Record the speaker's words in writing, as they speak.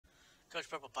Coach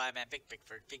Purple Pie Man, Big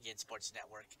Bigford, Big Yen Sports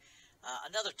Network.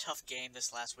 Another tough game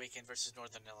this last weekend versus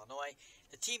Northern Illinois.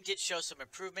 The team did show some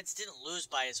improvements, didn't lose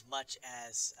by as much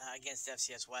as against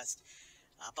FCS West,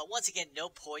 but once again, no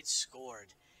points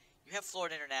scored. You have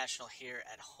Florida International here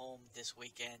at home this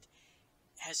weekend.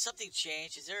 Has something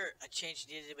changed? Is there a change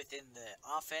needed within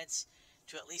the offense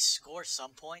to at least score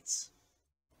some points?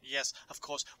 Yes, of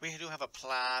course. We do have a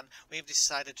plan. We've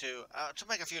decided to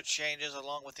make a few changes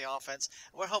along with the offense.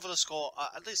 We're hoping to score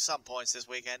at least some points this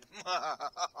weekend.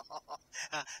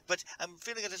 But I'm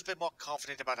feeling a little bit more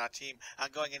confident about our team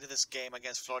going into this game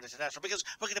against Florida International because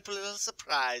we're going to put a little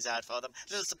surprise out for them.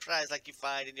 A little surprise like you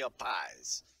find in your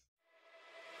pies.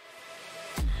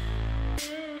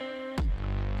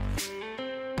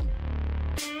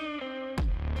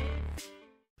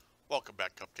 Welcome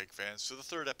back, Cupcake fans, to the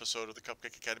third episode of the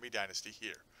Cupcake Academy Dynasty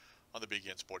here on the Big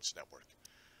Yen Sports Network.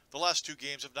 The last two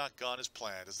games have not gone as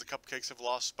planned, as the Cupcakes have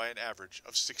lost by an average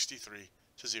of 63-0.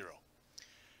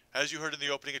 As you heard in the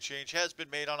opening, a change has been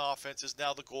made on offense, as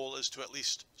now the goal is to at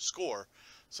least score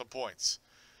some points.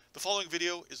 The following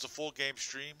video is the full game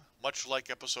stream, much like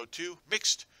episode 2,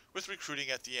 mixed with recruiting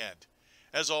at the end.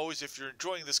 As always, if you're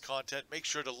enjoying this content, make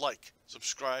sure to like,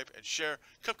 subscribe, and share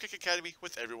Cupcake Academy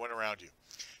with everyone around you.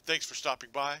 Thanks for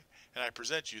stopping by, and I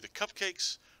present you the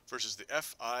Cupcakes versus the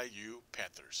FIU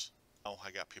Panthers. Oh, I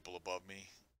got people above me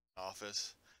in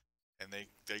office, and they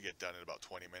get done in about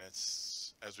 20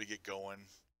 minutes. As we get going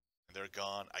and they're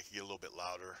gone, I can get a little bit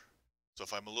louder. So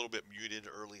if I'm a little bit muted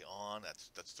early on,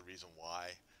 that's the reason why.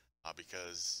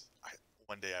 Because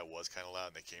one day I was kind of loud,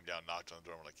 and they came down, knocked on the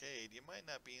door, and were like, "Hey, do you mind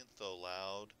not being so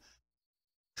loud?"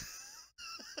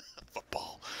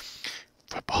 Football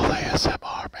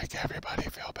ASMR, make everybody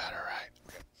feel better, right?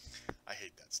 Okay. I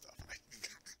hate that stuff.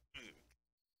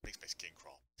 Makes my skin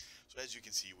crawl. So as you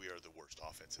can see, we are the worst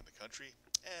offense in the country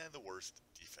and the worst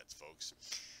defense, folks.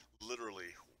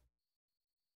 Literally,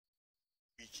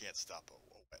 we can't stop a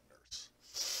wet nurse.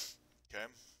 Okay?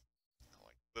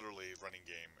 Like, literally, running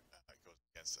game goes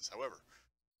against us. However,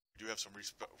 we do have some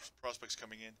prospects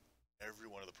coming in. Every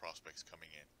one of the prospects coming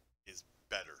in is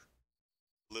better.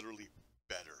 Literally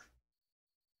better.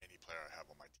 Any player I have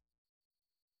on my team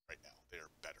right now, they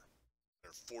are better. They're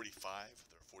 45,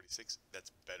 they're 46. That's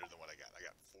better than what I got. I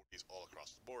got 40s all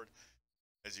across the board,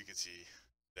 as you can see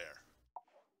there.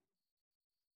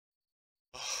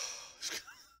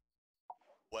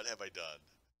 What have I done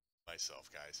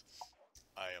myself, guys?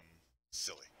 I am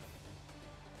silly.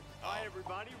 Hi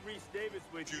everybody, Reese Davis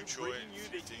with you, bringing you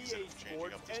the EA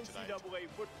Sports NCAA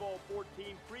Football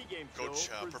 14 pregame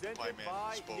show presented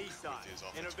by Nissan.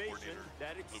 Innovation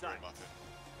that excites.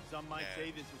 Some might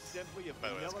say this is simply a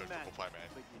vanilla magic, but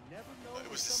you never know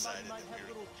when somebody might have a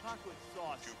little chocolate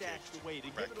sauce stashed away to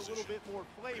give it a little bit more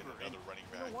flavor. And you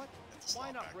know what?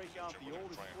 Why not break out the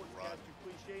oldest sportscaster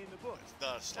cliche in the book?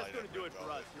 That's going to do it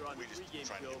for us here on the pregame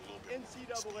show.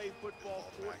 NCAA Football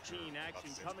 14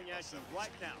 action coming at you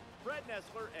right now. Fred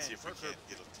Nessler and see if we can't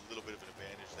get a little bit of an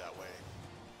advantage that way.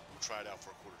 We'll try it out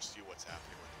for a quarter, see what's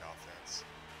happening with the offense.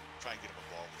 Try and get them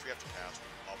involved. If we have to pass,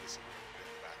 obviously we're going to get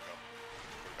the back up.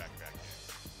 Put it back in.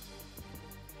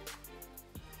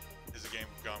 Is the game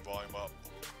gone volume up?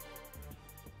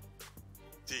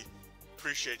 D,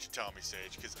 appreciate you telling me,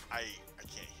 Sage, because I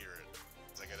can't hear it.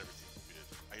 Because I got everything muted.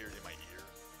 I hear it in my ear.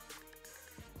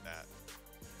 That.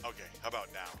 Okay, how about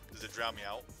now? Does it drown me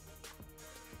out?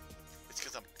 It's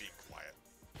because I'm being quiet.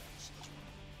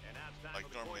 Like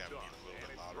normally I would be a little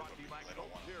bit louder, but because I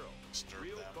don't want to disturb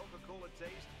them.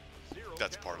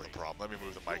 That's part of the problem. Let me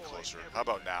move the mic closer. How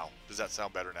about now? Does that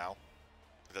sound better now?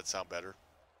 Does that sound better?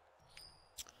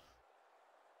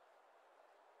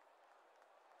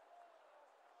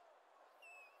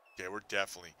 Okay, we're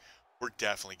definitely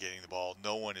getting the ball.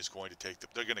 No one is going to take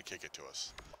they're going to kick it to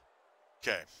us.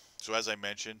 Okay, so as I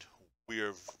mentioned, we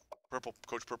have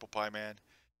Coach Purple Pie Man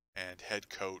and head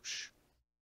coach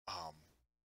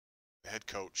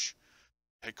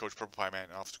Purple Pie Man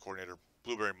and offensive coordinator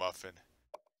Blueberry Muffin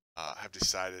have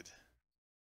decided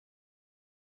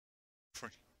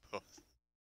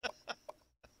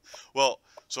well,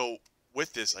 so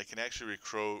with this I can actually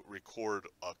record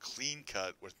a clean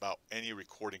cut without any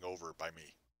recording over by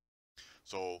me.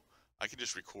 So I can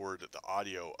just record the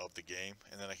audio of the game,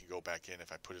 and then I can go back in.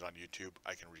 If I put it on YouTube,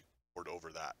 I can record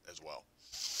over that as well.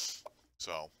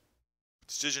 So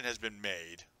decision has been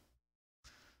made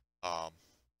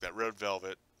that Red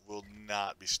Velvet will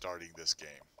not be starting this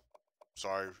game.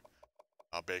 Sorry,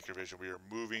 Baker Vision. We are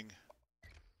moving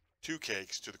 2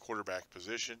 Cakes to the quarterback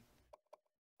position.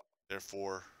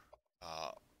 Therefore,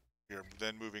 we are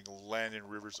then moving Landon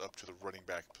Rivers up to the running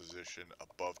back position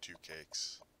above 2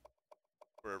 Cakes.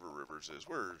 Wherever Rivers is.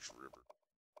 Where's Rivers?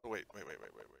 Oh, wait.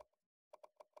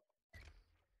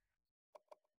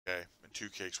 Okay, and Two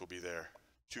Cakes will be there.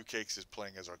 Two Cakes is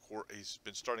playing as our core. He's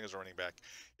been starting as a running back.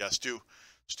 Yeah, Stu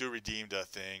redeemed a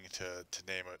thing to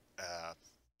name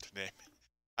it.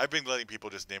 I've been letting people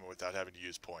just name it without having to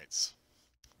use points.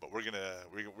 But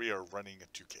we are running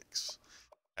Two Cakes.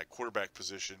 At quarterback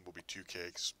position will be Two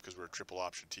Cakes because we're a triple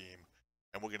option team,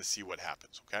 and we're going to see what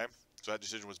happens. Okay, so that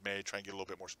decision was made. Try and get a little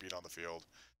bit more speed on the field.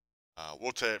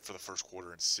 We'll tell it for the first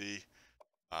quarter and see.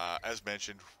 As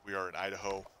mentioned, we are in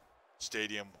Idaho.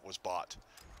 Stadium was bought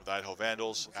with Idaho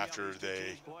Vandals after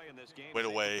they went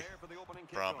away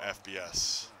from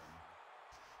FBS.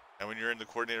 And when you're in the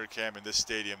coordinator cam in this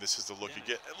stadium, this is the look you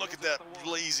get. And look at that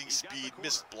blazing speed,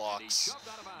 missed blocks.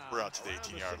 We're out to the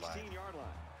 18-yard line.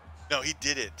 No, he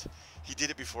did it. He did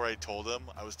it before I told him.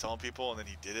 I was telling people, and then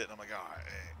he did it, and I'm like, oh,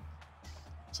 hey.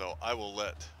 So I will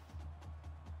let.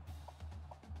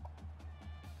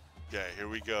 Okay, here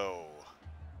we go.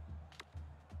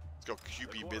 Let's go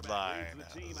QB midline.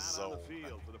 Zone.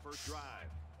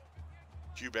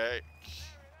 Q-back.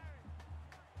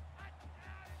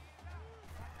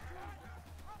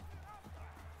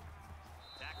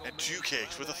 And Two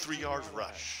Cakes with a 3-yard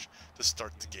rush to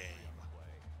start the game.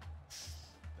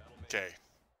 Okay.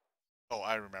 Oh,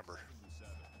 I remember.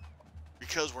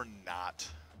 Because we're not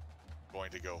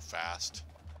going to go fast,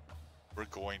 we're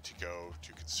going to go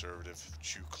to conservative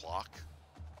chew clock.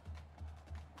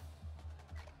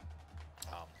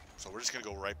 So we're just going to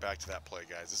go right back to that play,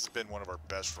 guys. This has been one of our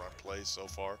best run plays so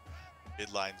far.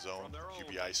 Midline zone,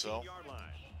 QB ISO.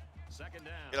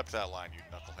 Get up to that line, you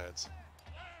knuckleheads.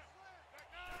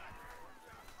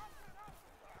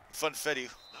 Funfetti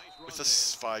with a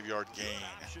 5-yard gain.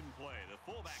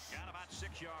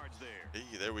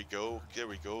 Hey, there we go.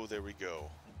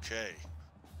 Okay.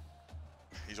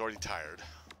 He's already tired.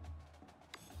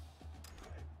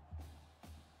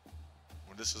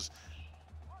 When this is...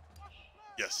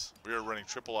 Yes, we are running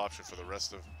triple option for the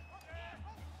rest of...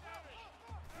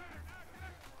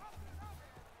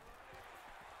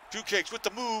 Two Cakes with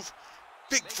the move.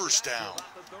 Big first down.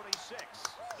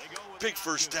 Big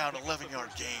first down, 11-yard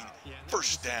gain.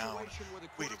 First down.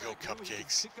 Way to go,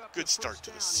 Cupcakes. Good start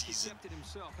to the season.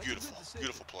 Beautiful,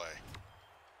 beautiful play.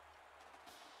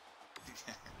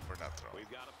 We're not throwing.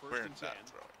 We're not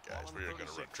throwing, guys. We are going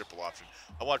to run triple option.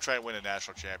 I want to try and win a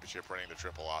national championship running the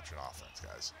triple option offense,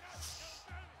 guys. Nice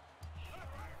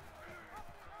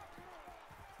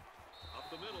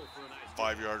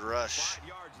 5-yard rush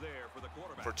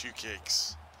for Two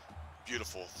Cakes.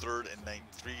 Beautiful. 3rd and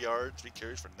 3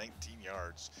 carries for 19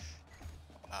 yards.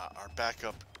 Our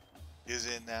backup is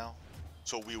in now,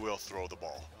 so we will throw the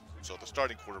ball. So the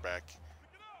starting quarterback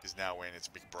is now in. It's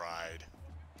McBride.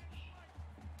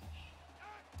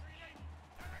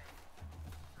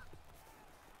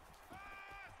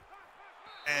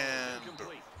 And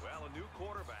well, a new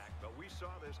quarterback, but we saw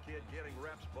this kid getting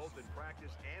reps both in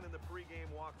practice and in the pregame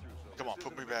walkthrough. So come on,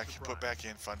 put back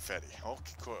in Funfetti.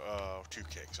 Okay, Two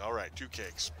Cakes. All right, Two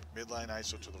Cakes. Midline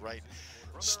ISO to the right.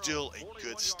 Still a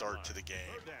good start to the game.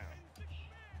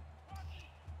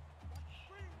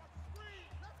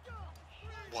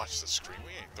 Watch the screen.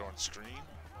 We ain't throwing screen.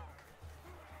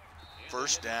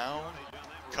 First down.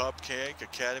 Cupcake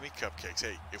Academy Cupcakes.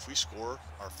 Hey, if we score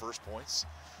our first points,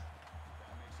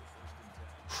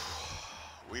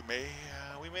 we may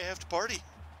have to party.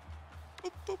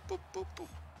 Boop, boop, boop, boop, boop.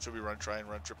 Should we try and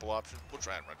run triple option? We'll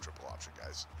try and run triple option,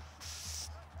 guys.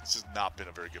 This has not been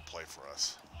a very good play for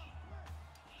us.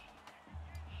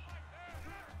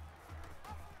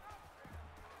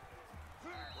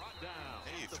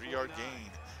 Hey, 3-yard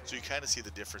gain. So you kind of see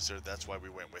the difference there. That's why we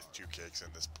went with Two Cakes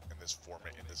in this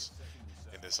format,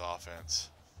 in this offense.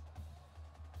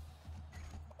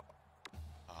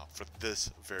 For this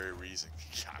very reason.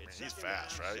 I mean, he's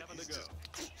fast, right?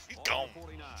 He's gone.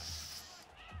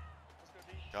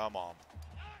 Come on.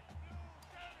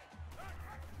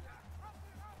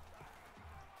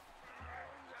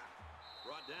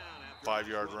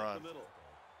 Five-yard run.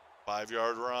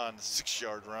 5-yard run.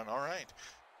 6-yard run. All right.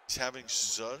 He's having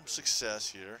some success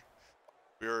here.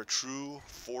 We are a true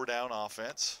 4-down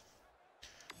offense.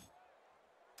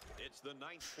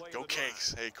 Go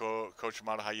Cakes. Hey, Coach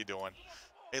Amato, how you doing?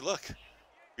 Hey, look.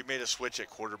 We made a switch at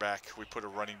quarterback. We put a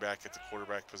running back at the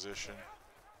quarterback position.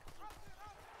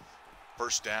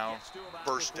 First down,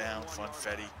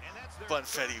 Funfetti.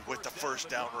 Funfetti with the first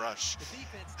down rush.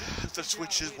 The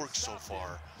switches worked so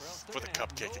far for the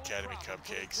Cupcake Academy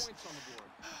Cupcakes.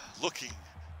 Looking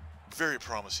very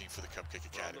promising for the Cupcake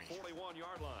Academy.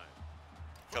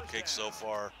 Cupcakes so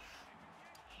far.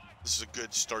 This is a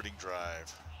good starting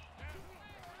drive.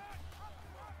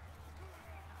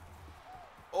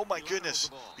 Oh my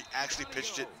goodness. We actually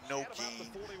pitched it. No gain,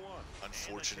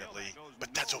 unfortunately.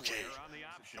 But that's okay.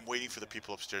 I'm waiting for the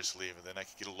people upstairs to leave, and then I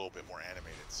can get a little bit more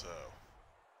animated, so.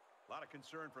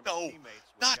 No,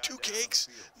 not 2 cakes.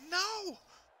 No!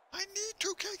 I need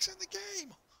 2 cakes in the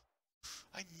game.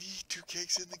 I need 2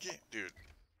 cakes in the game. Dude.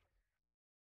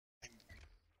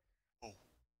 Oh.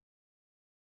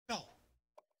 No.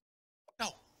 No.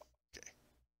 Okay.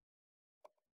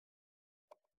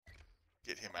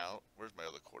 Get him out. Where's my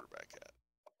other quarterback at?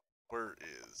 Where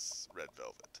is Red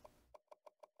Velvet?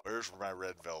 Where's my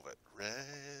Red Velvet?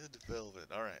 Red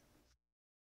Velvet. All right.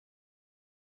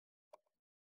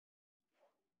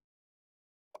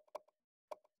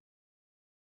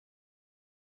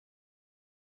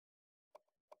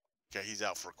 Okay, he's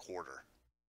out for a quarter.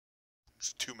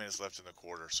 There's 2 minutes left in the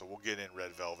quarter, so we'll get in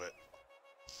Red Velvet.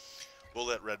 We'll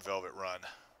let Red Velvet run.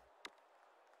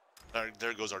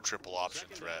 There goes our triple option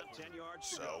threat.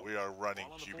 So we are running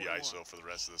QB ISO for the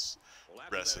rest of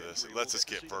this. It lets us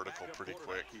get vertical pretty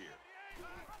quick.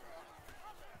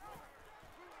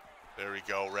 There we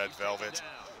go, Red Velvet.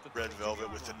 Red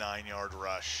Velvet with the 9-yard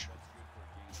rush.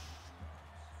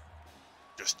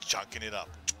 Just chunking it up.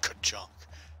 Ka-chunk.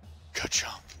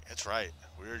 Ka-chunk. That's right.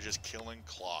 We're just killing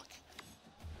clock.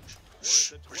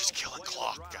 We're just killing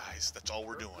clock, guys. That's all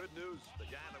we're doing. Good news. The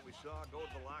guy that we saw go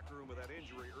to the locker room with that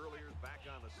injury earlier is back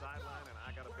on the sideline, and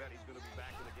I got to bet he's going to be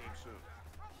back in the game soon.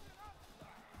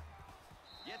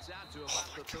 Gets out to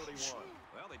about the 31.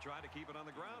 Well, they tried to keep it on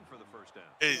the ground for the first down.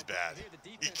 It is bad.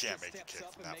 He can't make the kick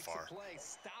from that far.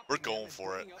 We're going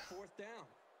for it.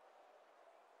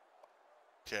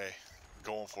 Okay,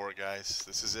 going for it, guys.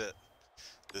 This is it.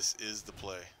 This is the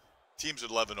play. Team's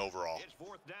 11 overall.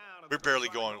 We're barely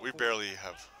going. We barely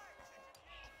have.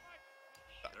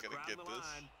 Not gonna get this.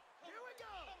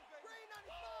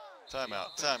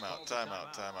 Timeout. Timeout.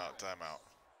 Timeout. Timeout. Timeout.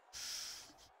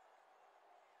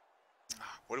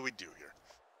 What do we do here?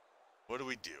 What do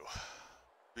we do?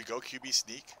 We go QB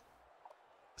sneak?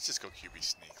 Let's just go QB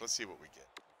sneak. Let's see what we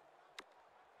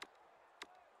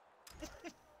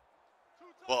get.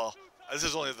 Well, this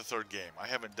is only the 3rd game. I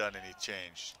haven't done any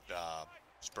change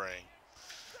spraying.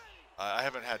 I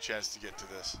haven't had a chance to get to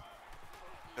this.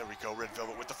 There we go, Red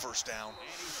Velvet with the first down.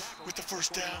 With the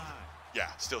first down.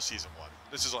 Yeah, still season 1.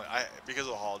 This is only because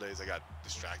of the holidays. I got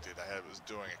distracted. I was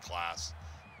doing a class,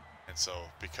 and so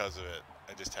because of it,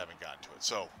 I just haven't gotten to it.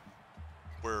 So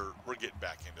we're getting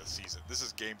back into the season. This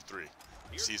is game 3,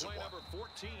 season 1.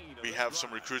 We have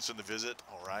some recruits on the visit.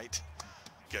 All right.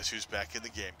 Guess who's back in the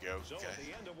game, goes.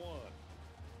 Okay.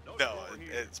 No,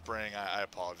 it's spraying. I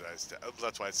apologize.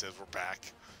 That's why it says we're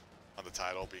back on the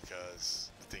title,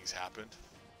 because things happened.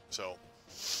 So,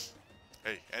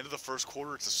 hey, end of the first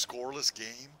quarter. It's a scoreless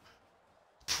game.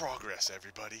 Progress,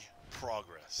 everybody.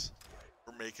 Progress.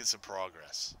 We're making some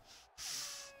progress.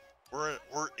 We're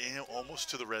in almost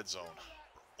to the red zone.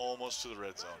 We're almost to the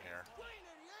red zone here.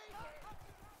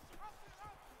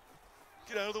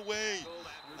 Get out of the way.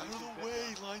 Out of the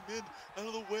way, lineman. Out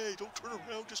of the way. Don't turn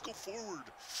around. Just go forward.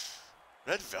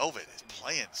 Red Velvet is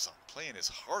playing his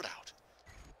heart out.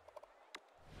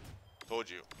 Told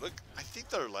you. Look, I think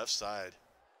they're left side.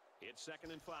 It's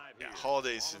 2nd and 5 yeah, here.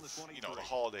 holidays, you know, the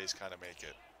holidays kind of make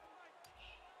it.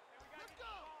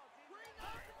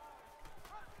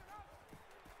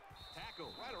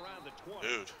 Tackle right around the 20.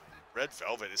 Dude, Red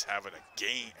Velvet is having a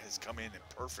game, has come in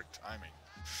perfect timing.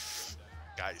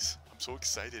 Guys, I'm so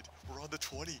excited. We're on the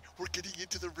 20. We're getting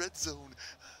into the red zone.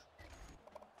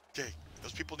 Okay,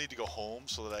 those people need to go home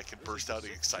so that I can burst out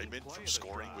in excitement from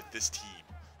scoring with this team.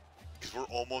 Because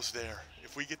we're almost there.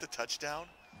 If we get the touchdown.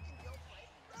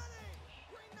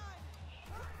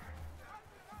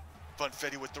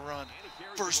 Funfetti with the run.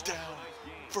 First down.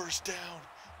 First down.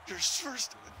 There's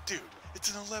first. Dude, it's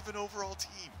an 11 overall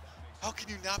team. How can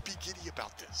you not be giddy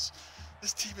about this?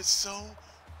 This team is so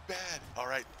bad. All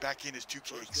right, back in is 2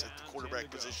 cakes at the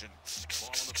quarterback position.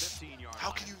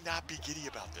 How can you not be giddy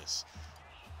about this?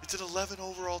 It's an 11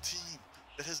 overall team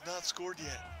that has not scored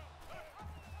yet.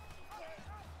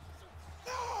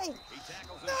 No!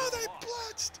 No, they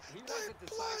blitzed! They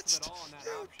blitzed!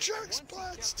 You jerks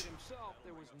blitzed!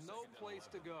 There was no place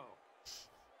to go.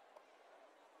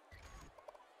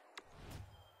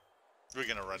 We're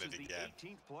gonna run it again.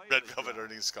 Red Velvet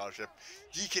earning a scholarship.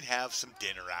 He can have some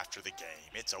dinner after the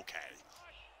game. It's okay.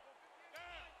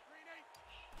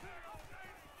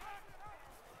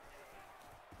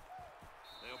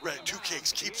 Red 2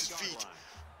 cakes keeps his feet.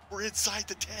 We're inside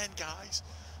the 10, guys.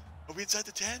 Are we inside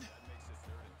the 10?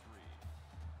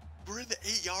 We're in the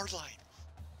 8-yard line.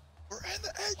 We're in the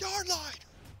 8-yard line.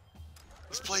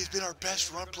 This play has been our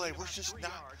best run play. We're just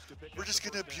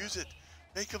gonna abuse it.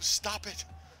 Make them stop it.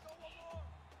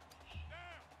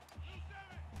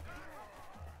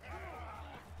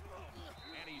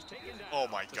 Oh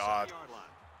my God.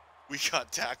 We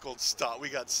got tackled. Stop. We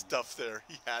got stuffed there.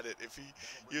 He had it. If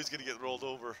he was going to get rolled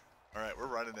over. All right, we're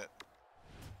running it.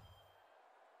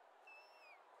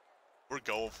 We're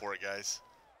going for it, guys.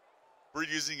 We're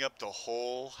using up the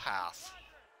whole half.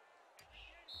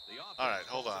 All right,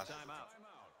 hold on.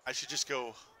 I should just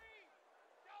go.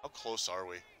 How close are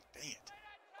we? Dang it.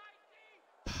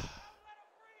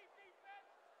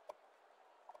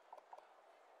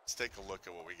 Let's take a look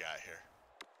at what we got here.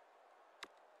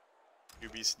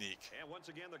 QB sneak. And once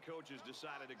again, the coaches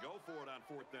decided to go for it on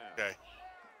 4th down. Okay.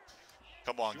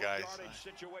 Come on, guys.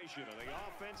 Situation, and the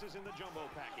offense is in the jumbo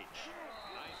package.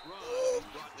 Nice run. Oh,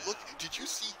 look, did you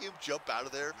see him jump out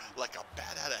of there like a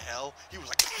bat out of hell? He was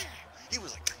like,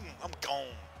 I'm gone.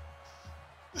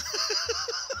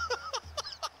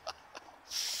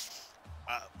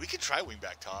 We could try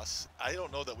wingback toss. I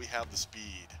don't know that we have the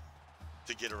speed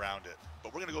to get around it,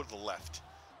 but we're going to go to the left.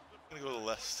 We're going to go to the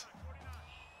left.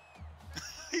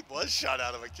 He was shot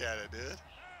out of a cannon, dude.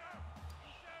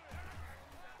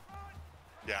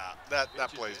 Yeah, that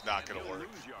play's not going to work.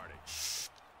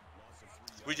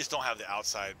 We just don't have the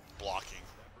outside blocking.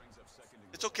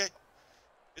 It's okay.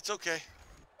 It's okay.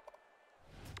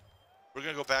 We're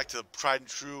going to go back to the tried and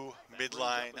true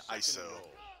midline ISO.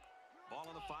 Ball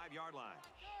on the 5-yard line.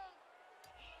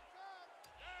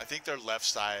 I think their left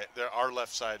side, our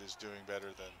left side is doing better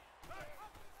than.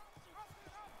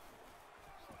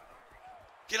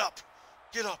 Get up.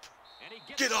 Get up.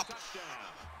 Get up.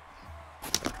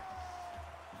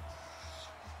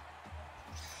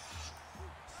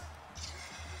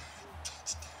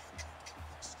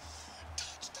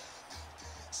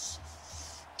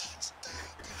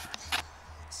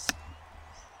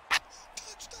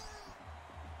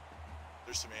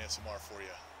 There's some ASMR for you.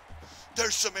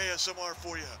 There's some ASMR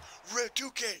for you. Red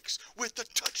 2 cakes with the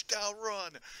touchdown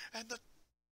run, and the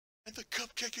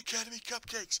Cupcake Academy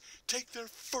Cupcakes take their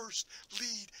first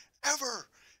lead ever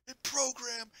in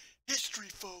program history,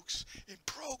 folks. In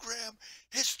program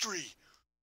history.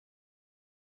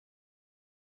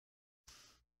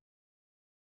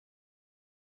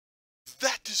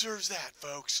 That deserves that,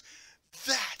 folks.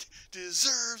 That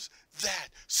deserves that.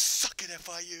 Suck it,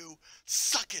 FIU.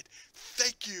 Suck it.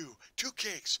 Thank you. 2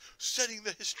 cakes setting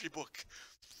the history book.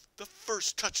 The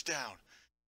first touchdown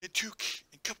in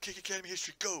Cupcake Academy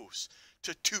history goes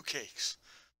to 2 cakes.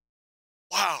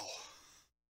 Wow.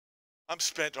 I'm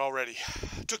spent already.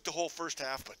 Took the whole first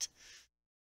half, but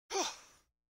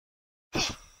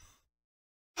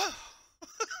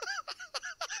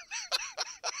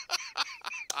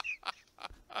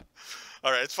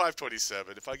all right, it's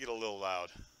 5:27. If I get a little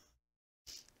loud.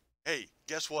 Hey,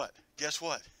 guess what? Guess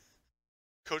what?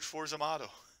 Coach Forza motto.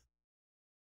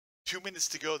 2 minutes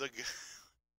to go.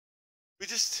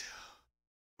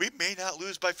 We may not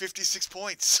lose by 56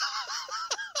 points.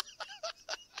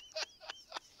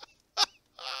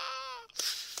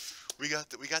 We got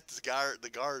the guard.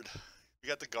 We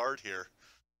got the guard here.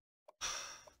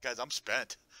 Guys, I'm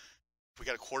spent. We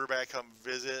got a quarterback come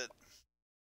visit.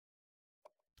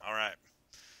 All right.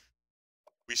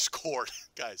 We scored.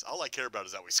 Guys, all I care about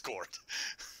is that we scored.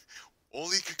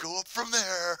 Only could go up from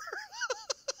there.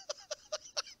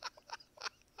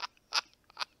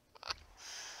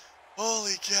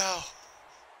 Holy cow.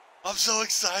 I'm so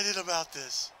excited about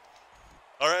this.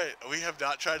 All right, we have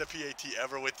not tried a PAT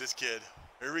ever with this kid.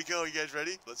 Here we go. You guys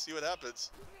ready? Let's see what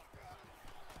happens.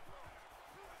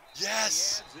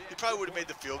 Yes! He probably would have made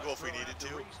the field goal if we needed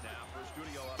to.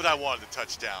 But I wanted a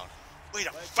touchdown. Way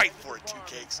to fight for it, 2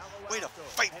 cakes. Way to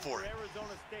fight for it.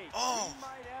 Oh!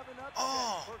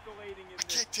 Oh! I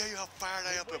can't tell you how fired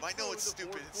I am. I know it's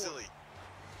stupid and silly.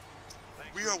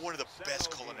 We are one of the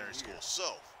best culinary schools.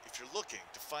 So, if you're looking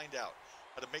to find out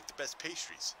how to make the best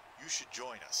pastries, you should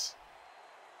join us.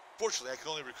 Fortunately, I can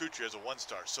only recruit you as a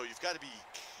 1-star, so you've got to be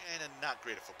kind of not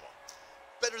great at football.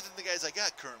 Better than the guys I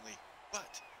got currently,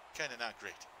 but kind of not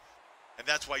great. And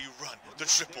that's why you run the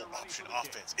triple option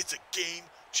offense. It's a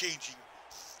game-changing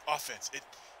offense. It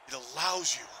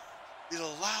allows you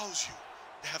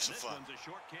to have some fun.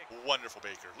 Wonderful,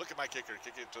 Baker. Look at my kicker.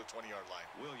 Kick it to the 20-yard line.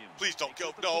 Please don't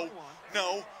go. No,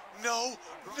 no, no,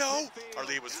 no. Our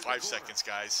lead was 5 seconds,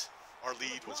 guys. Our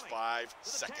lead was 5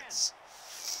 seconds.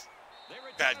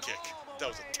 Bad kick. That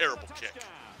was a terrible kick.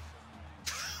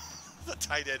 The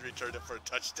tight end returned it for a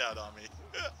touchdown on me.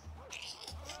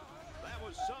 That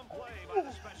was some play by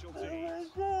the special teams.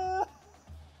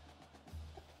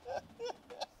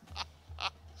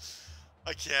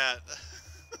 I can't.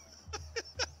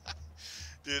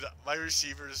 Dude, my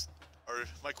receivers or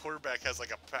my quarterback is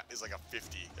like a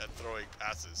 50 at throwing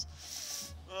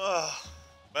passes.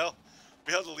 Well,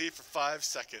 We held the lead for 5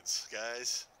 seconds,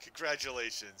 guys.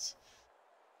 Congratulations.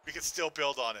 We can still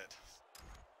build on it.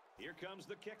 Here comes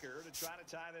the kicker to try to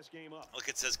tie this game up. Look,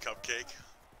 it says Cupcake.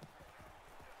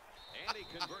 And he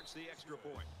converts the extra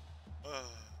point.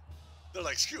 They're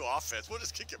like, screw offense. We'll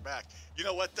just kick it back. You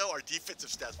know what, though? Our defensive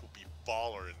stats will be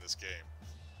baller in this game.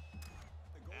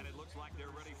 And it looks like they're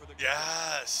ready for the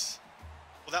yes.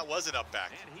 Well, that was an up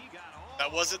back.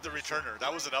 That wasn't the returner.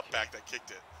 That was an up back that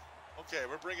kicked it. Okay,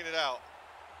 we're bringing it out.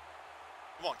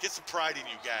 Come on, get some pride in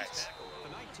you guys.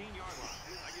 The 19-yard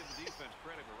line. I give the defense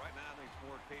credit, but right now I think it's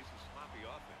more case of sloppy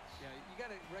offense. Yeah, you got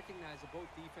to recognize that both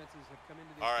defenses have come into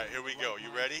this. All right, here we go.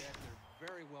 You ready? They're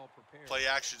very well prepared. Play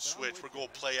action switch. We're going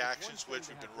play action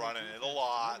switch. We've been running it a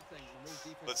lot.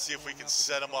 Let's see if we can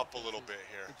set them up a little bit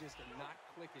here. Just not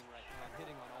clicking right now,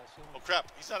 hitting on all cylinders. Oh crap!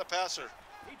 He's not a passer.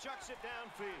 He chucks it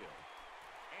downfield,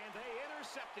 and they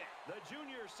intercept it. The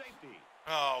junior safety.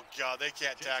 Oh God, they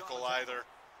can't tackle either.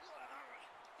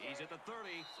 He's at the 30.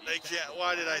 They can't.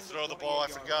 Why did I throw the ball? I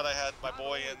forgot I had my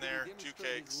boy in there. 2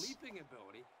 cakes. Leaping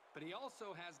ability, but he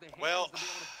also has the hands well, to be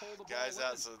able to pull the guys,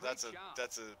 ball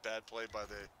that's a bad play by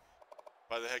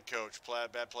the head coach.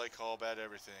 Bad play call, bad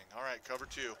everything. All right, cover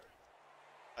 2.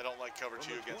 I don't like cover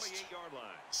 2 against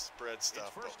spread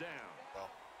stuff. First down. Well,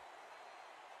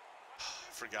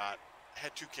 forgot. I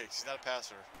had 2 kicks. He's not a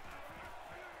passer.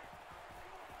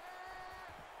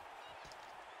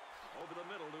 Over the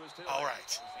middle to his tail. All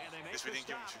right. And they make Guess we didn't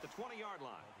give him the 20-yard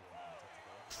line.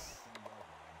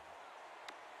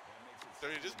 So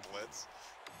you just blitz.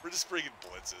 We're just bringing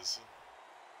blitzes.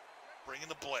 Bringing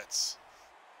the blitz.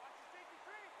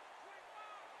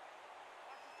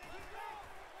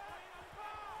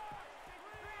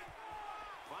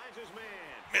 Finds his man.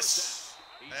 Miss.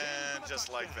 And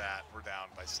just like that, we're down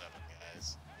by 7,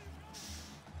 guys.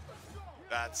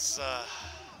 That's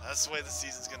the way the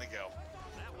season's gonna go.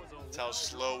 That's how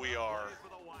slow we are.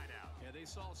 Yeah, they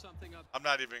saw something up. I'm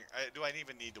not even. Do I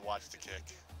even need to watch the kick?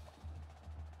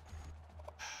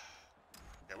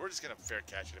 Yeah, we're just gonna fair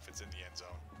catch it if it's in the end zone.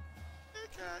 Fair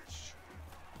catch.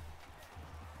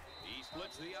 He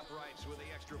splits the uprights with the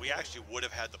extra. We actually would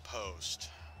have had the post,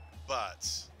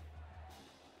 but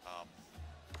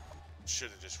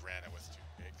should have just ran it with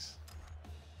 2 kicks.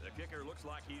 The kicker looks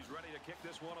like he's ready to kick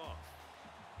this one off.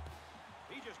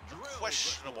 He just drills.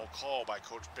 Questionable call by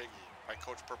Coach Biggie, by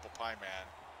Coach Purple Pie Man.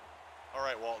 All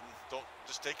right, Walton, don't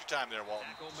just take your time there, Walton.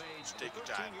 Just take your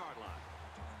time.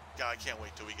 God, I can't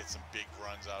wait till we get some big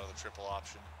runs out of the triple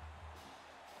option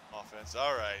offense.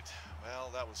 All right, well,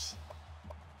 that was.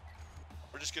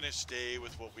 We're just gonna stay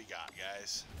with what we got,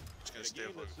 guys. Just gonna stay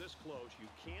with. This close, you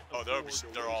can't oh, they're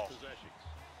all. Possessions.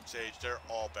 Sage, they're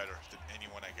all better than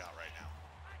anyone I got right now.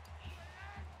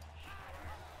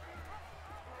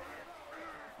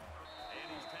 And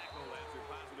he's tackled after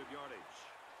positive yardage.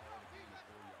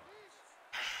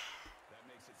 That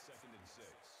makes it 2nd and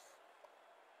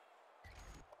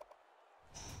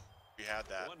 6. We had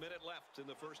that. 1 minute left in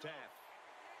the first half.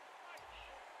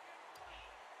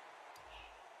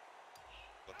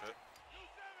 Flip it.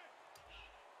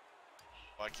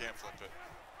 Oh, I can't flip it.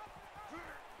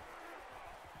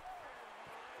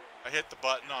 I hit the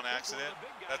button on accident.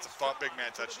 That's a big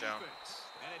man touchdown.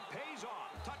 And it pays off.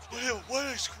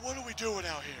 What are we doing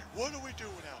out here? What are we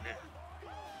doing out here?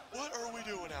 What are we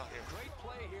doing out here? Great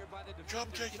play here by the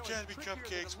Cupcake Academy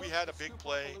Cupcakes. We had a big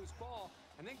play.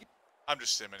 I'm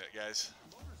just simming it, guys.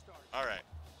 All right.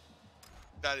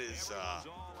 That is,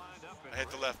 I hit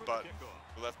the left button,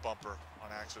 the left bumper on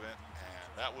accident,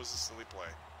 and that was a silly play.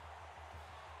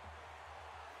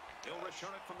 He'll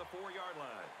return it from the 4-yard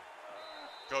line.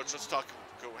 Coach, let's talk.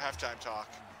 Go halftime talk.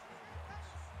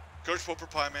 Coach Purple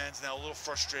Pie Man's now a little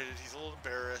frustrated. He's a little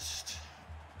embarrassed.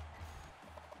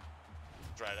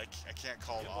 That's right. I can't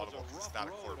call an audible because it's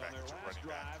not a quarterback. It's a running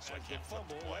back, so I can't flip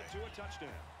the play.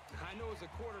 I know as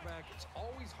a quarterback, it's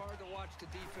always hard to watch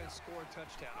the defense score a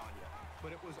touchdown on you.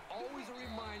 But it was always a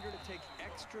reminder to take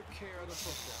extra care of the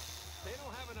football. They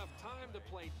don't have enough time to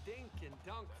play dink and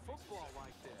dunk football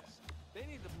like this. They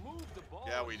need to move the ball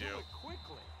Yeah, we do.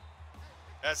 Quickly.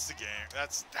 That's the game.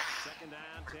 That's. 2nd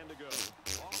down, 10 to go.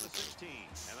 On the 16.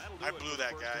 And that'll do I it blew for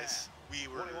that, the guys. We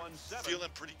were feeling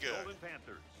pretty good.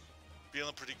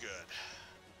 Feeling pretty good.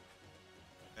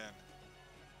 And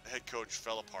the head coach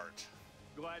fell apart.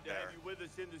 Glad to have you with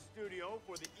us in the studio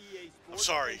for the EA Sports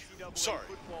I'm sorry.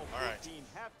 Football All right. 14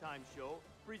 halftime show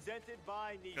presented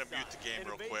by Nissan. Gonna mute the game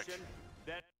real quick.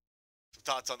 That Some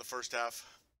thoughts on the first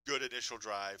half. Good initial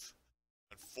drive.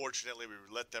 Unfortunately, we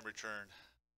let them return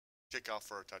kickoff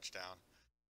for a touchdown.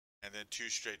 And then 2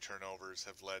 straight turnovers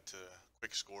have led to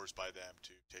quick scores by them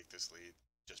to take this lead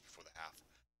just before the half.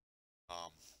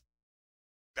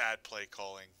 bad play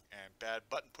calling and bad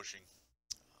button pushing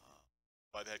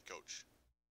by the head coach.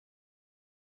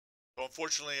 So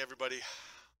unfortunately, everybody,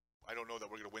 I don't know that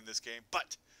we're going to win this game,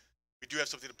 but we do have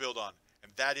something to build on,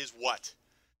 and that is what?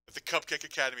 That the Cupcake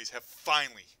Academies have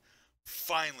finally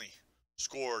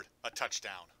scored a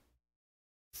touchdown.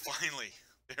 Finally.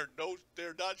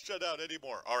 They're not shut out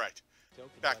anymore. All right.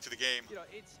 Back to the game. You know,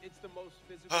 it's the most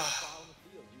physical foul on the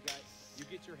field. You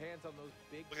get your hands on those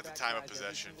big. Look at the time of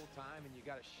possession. Time and you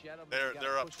got to shed them.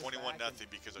 They're up 21-0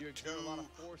 because of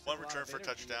one return for a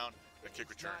touchdown, a kick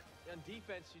return. On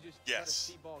defense, you just yes.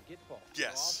 see ball, get ball.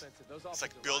 Yes. It's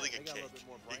like building a cake.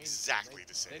 Exactly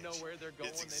the same. They know where they're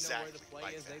going. It's they know where the play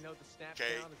like is. that. They know the snap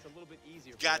okay. down. It's a little bit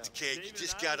easier. Got the cake. You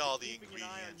just got all the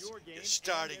ingredients. You're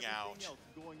starting out.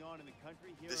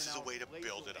 This is a way to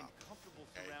build it up.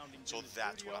 Okay. So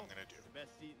that's what I'm going to do.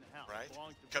 Right?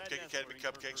 Cupcake Academy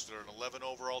Cupcakes. They're an 11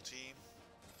 overall team.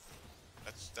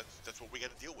 That's what we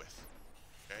got to deal with.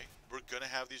 Okay? We're going to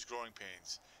have these growing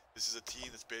pains. This is a team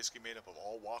that's basically made up of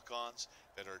all walk-ons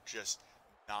that are just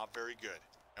not very good,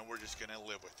 and we're just going to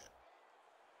live with it.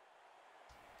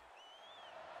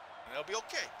 And it'll be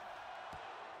okay.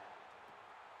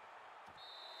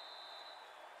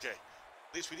 Okay.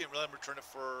 At least we didn't let him return it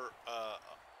for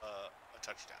a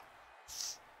touchdown.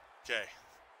 Okay.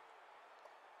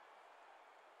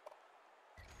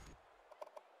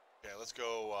 Okay, let's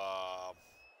go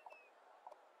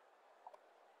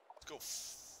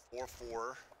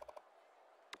 4-4.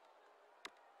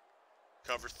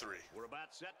 Cover 3. We're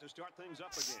about set to start things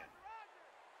up again.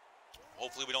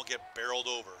 Hopefully we don't get barreled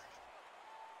over.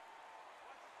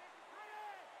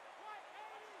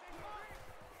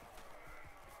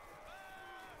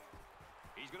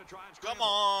 He's going to try and come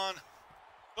on.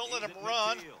 Don't let him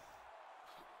run.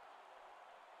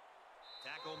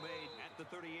 Tackle made at the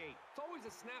 38. It's always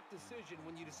a snap decision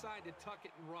when you decide to tuck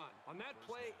it and run. On that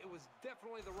play, it was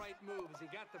definitely the right move as he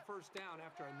got the first down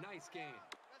after a nice gain.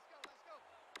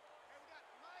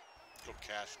 Go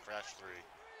crash 3.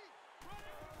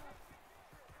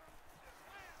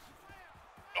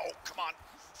 Oh, come on.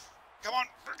 Come on.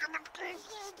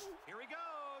 Here he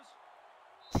goes.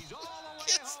 He's all the way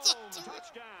home.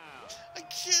 Touchdown. I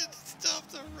can't stop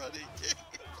the running game.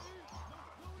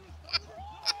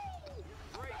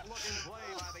 Great looking play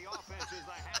by the offense as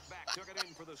the halfback took it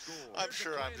in for the score. I'm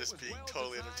sure I'm just being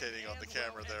totally entertaining on the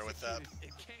camera there with that.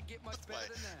 It can't get much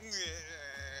better than that.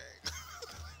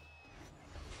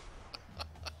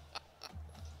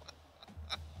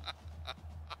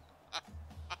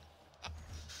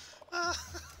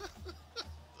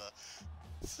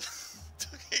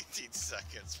 Took 18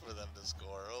 seconds for them to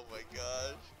score. Oh my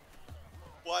gosh.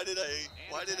 Why did I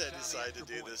decide to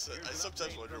do this? I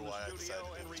sometimes wonder why I decided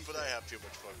to do this, but I have too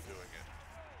much fun doing it.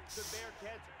 The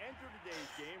Bearcats enter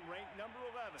today's game ranked number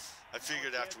 11. I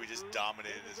figured after we just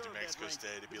dominated as New Mexico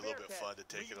State, it'd be a little bit fun to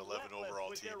take an 11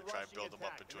 overall team and try and build them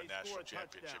up into a national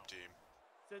championship team.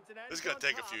 This is going to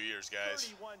take a few years,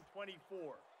 guys.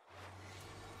 31-24.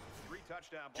 3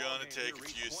 touchdown ball Gonna game take a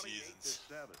here, few seasons.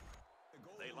 28-7.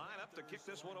 They line up to kick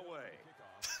this one away.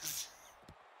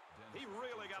 He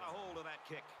really got a hold of that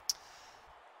kick.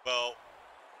 Well,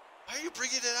 why are you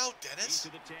bringing it out, Dennis? He's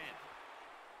to the 10.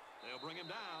 They'll bring him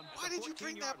down. Why did you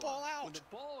bring that ball When out? the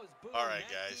ball is boomed All right,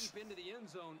 that guys. deep into the end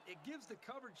zone, it gives the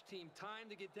coverage team time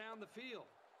to get down the field.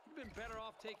 You've been better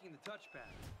off taking the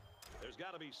touchback. There's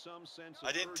got to be some sense of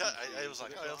I didn't. I was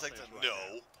like, I'll take that.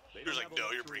 No. He was like,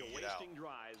 no, you're bringing it out.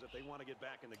 Drives if they want to get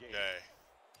back in the game. Okay.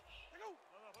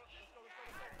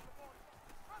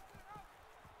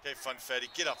 Okay, Funfetti,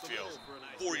 get upfield.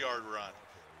 4-yard run.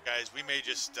 Guys, we may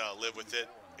just live with it.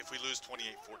 If we lose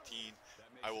 28-14,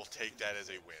 I will take that as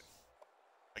a win.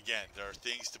 Again, there are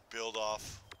things to build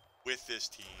off with this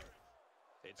team.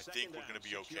 I think we're going to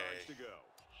be okay.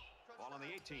 Ball on the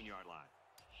 18-yard line.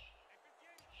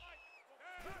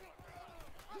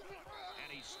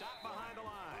 And he's stopped behind the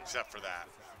line. Except for that.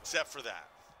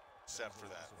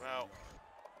 Well,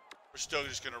 we're still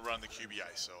just going to run the QB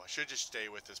ISO. I should just stay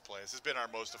with this play. This has been our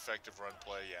most effective run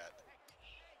play yet.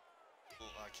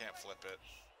 I can't flip it.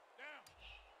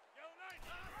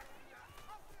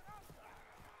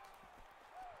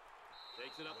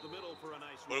 Takes it up the middle for a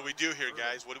nice What do we do here,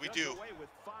 guys? What do we do? Away with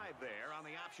 5 there on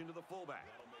the option to the fullback.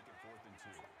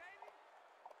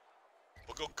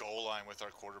 We'll go goal line with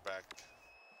our quarterback.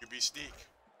 QB sneak.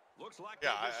 Looks like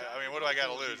Yeah, I mean, what do I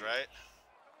got to lose, right?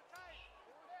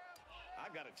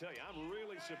 I've got to tell you, I'm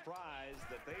really surprised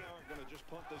that they aren't going to just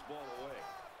punt this ball away.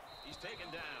 He's taken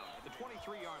down at the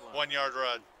 23-yard line. 1-yard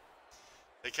run.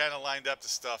 They kind of lined up to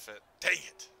stuff it. Dang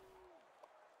it.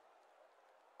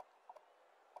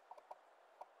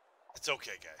 It's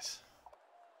okay, guys.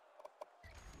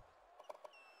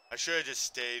 I should have just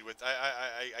stayed with.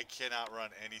 I cannot run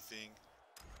anything,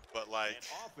 but like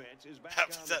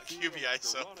that QB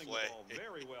ISO play.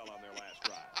 Very well on their last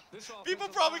drive. People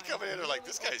probably come in and are like,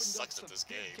 this guy sucks at this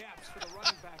game.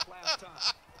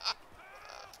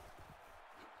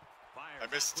 I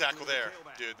missed the tackle there,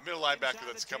 dude. The middle linebacker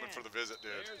that's coming for the visit,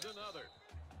 dude. There's another.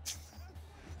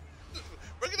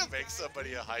 We're gonna make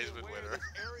somebody a Heisman winner.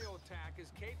 Aerial attack is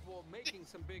capable of making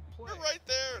some big plays. We're right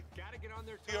there. Gotta get on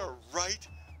their toes. We are right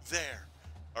there.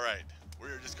 All right,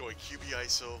 we're just going QB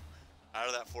ISO out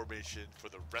of that formation for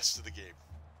the rest of the game.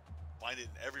 Find it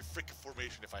in every freaking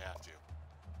formation if I have to.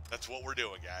 That's what we're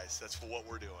doing, guys. That's what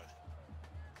we're doing.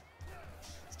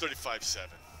 It's 35-7.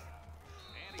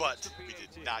 But we did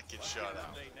not get shut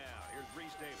out. Here's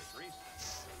Reese Davis.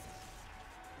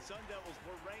 The Sun Devils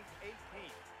were ranked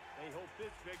 18th. They hope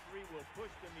this victory will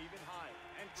push them even higher.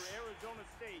 And for Arizona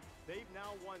State, they've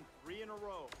now won 3 in a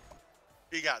row.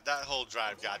 That whole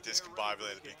drive got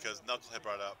discombobulated because Knucklehead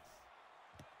brought up.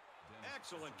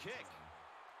 Excellent kick.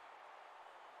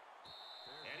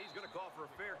 And he's going to call for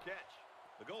a fair catch.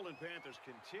 The Golden Panthers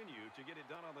continue to get it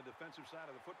done on the defensive side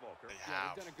of the football, Kirk.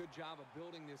 Yeah, they've done a good job of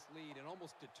building this lead and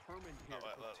almost determined here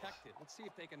to protect it. Let's see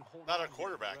if they can hold Not on a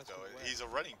quarterback, though. He's a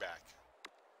running back.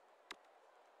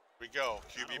 Here we go.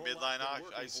 QB midline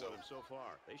ISO. So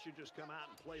far. They should just come out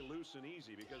and play loose and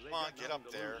easy because they Come on, get up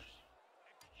there.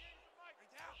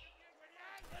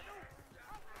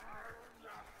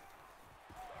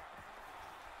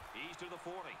 He's to the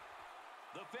 40.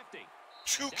 The 50.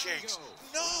 Cupcakes.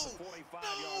 No.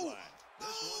 No.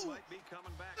 This one might be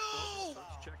coming back. No.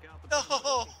 Let's check out the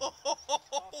No.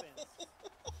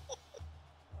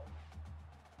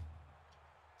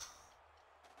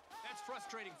 That's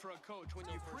frustrating for a coach when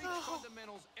you preach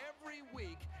fundamentals every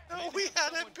week. No, we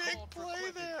had a big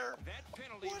play there. That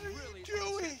penalty What are really you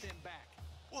doing? set them back.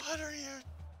 What are you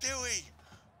doing?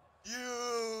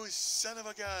 You son of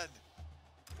a gun.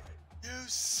 You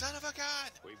son of a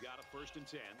gun. We've got a 1st and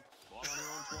 10. Ball on their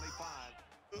own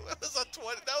 25. That was a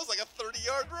 20. That was like a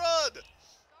 30-yard run.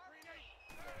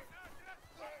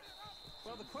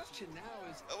 Well, the question now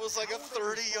is. That was like a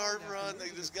 30-yard run. They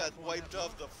just got wiped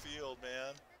off the field,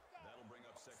 man. That'll bring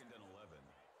up 2nd and 11.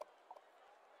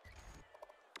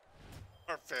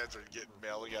 Our fans are getting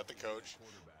mailing at the coach.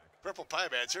 Purple Pie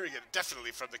Man's hearing it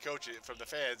definitely from the coach, from the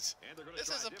fans. This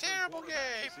is a terrible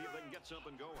game. See if they can get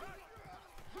something going.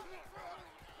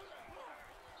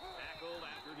 Tackled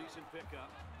after decent pickup.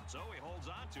 So he holds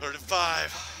on to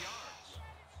 35.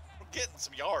 We're getting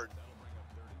some yard.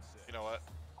 You know what?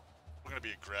 We're going to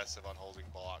be aggressive on holding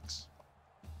blocks.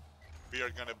 We are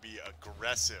going to be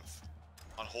aggressive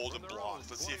on holding blocks.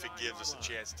 Let's see if it gives us a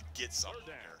chance to get something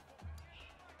here.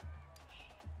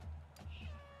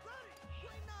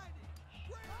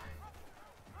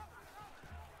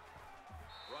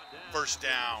 First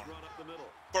down.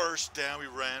 First down. We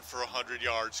ran for 100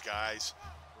 yards, guys.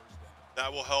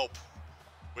 That will help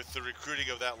with the recruiting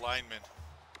of that lineman.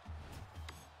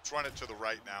 Let's run it to the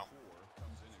right now.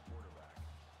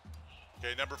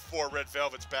 Okay, number 4, Red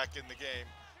Velvet's back in the game.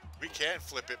 We can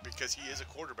flip it because he is a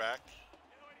quarterback.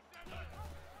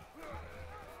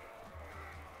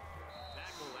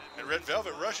 And Red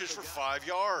Velvet rushes for 5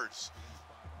 yards.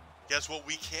 Guess what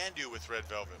we can do with Red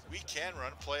Velvet? We can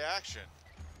run play action.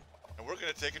 And we're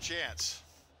going to take a chance.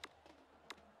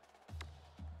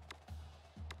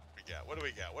 What do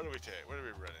we got? What do we take? What are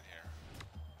we running here?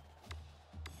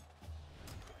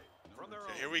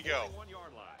 Okay, here we go.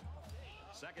 1-yard line.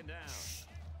 2nd down.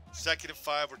 2nd and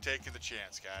 5. We're taking the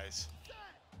chance, guys.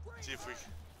 See if we.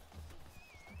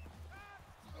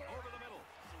 Over the middle.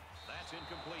 That's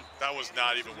incomplete. That was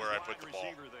not even where I put the ball.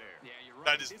 Yeah, you're right.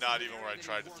 That is not even where I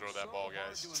tried to throw that ball,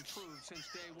 guys. To improve since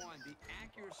day one. The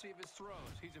accuracy of his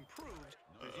throws. He's improved.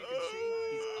 As you can see,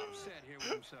 he's upset here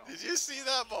with himself. Did you see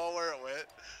that ball where it went?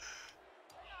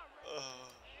 Oh,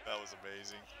 that was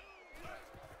amazing.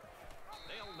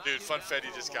 Dude,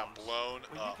 Funfetti just got blown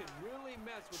up. You can really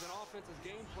mess with an offense's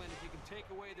game plan if you can take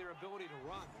away their ability to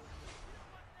run.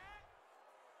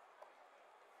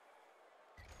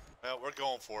 Well, we're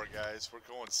going for it, guys. We're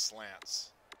going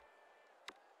slants.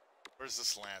 Where's the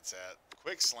slants at?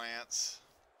 Quick slants.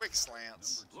 Quick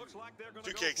slants. Looks like they're going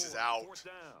Cupcakes is out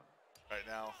right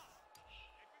now.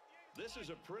 This is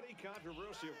a pretty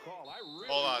controversial call.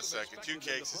 Hold on a second.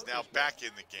 Cupcakes is now back in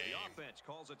the game. The offense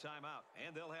calls a timeout,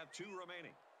 and they'll have 2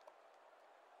 remaining.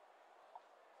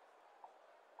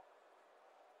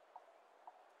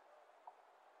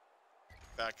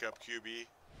 Back up QB.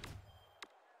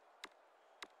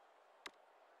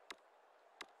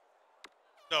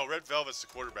 No, Red Velvet's the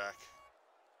quarterback.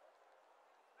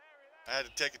 I had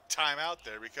to take a timeout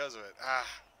there because of it.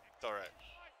 It's all right.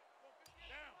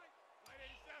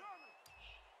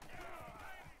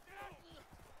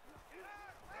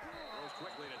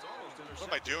 What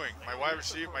am I doing? My wide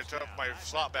receiver, my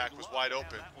slot back was wide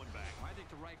open. I think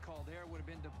the right call there would have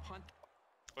been to punt.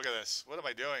 Look at this. What am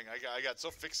I doing? I got so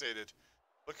fixated.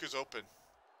 Look who's open.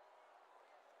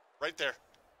 Right there.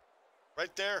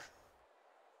 Right there.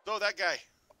 Throw that guy.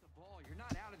 The ball. You're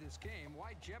not out of this game.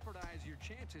 Why jeopardize your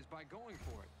chances by going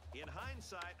for it? In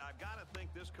hindsight, I've got to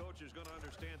think this coach is going to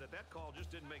understand that call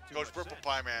just didn't make too Coach much Purple sense.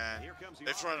 Pie Man.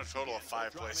 They've run a total of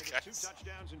 5 They're trying plays, to make it guys. 2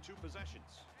 touchdowns in 2 possessions.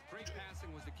 Great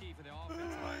passing was the key for the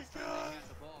offense. Oh my Last time God. they had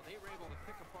the ball, they were able to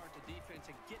pick apart the defense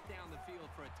and get down the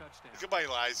field for a touchdown. Look at my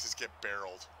guys just get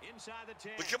barreled. Inside the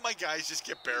 10. Look at my guys just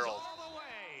get barreled. All the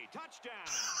way. Touchdown.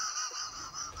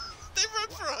 They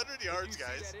run for 100 yards, You see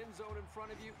guys. that end zone in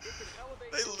front of you, it can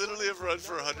elevate They your literally have run running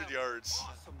for to another 100 level. yards.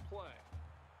 Awesome play.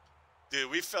 Dude,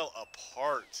 we fell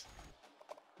apart.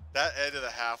 That end of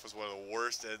the half was one of the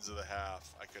worst ends of the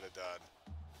half I could have done.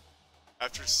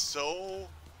 After so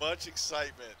much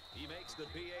excitement. He makes the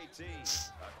PAT.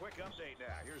 A quick update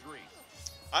now. Here's Reed.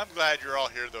 I'm glad you're all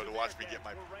here, though, to watch me get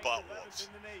my butt whooped.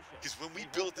 Because when we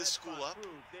build this school up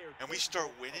and we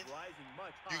start winning,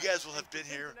 you guys will have been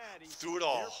here through it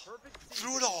all.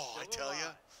 Through it all, I tell you.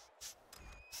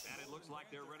 And it looks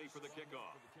like they're ready for the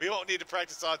kickoff. We won't need to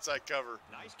practice onside cover.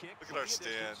 Nice kick. Look at our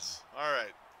stands. All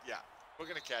right. Yeah. We're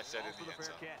going to catch that in the end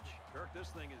zone. Catch. Kirk, this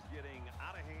thing is getting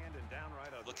out of hand and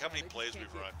downright ugly. Look how many They plays can't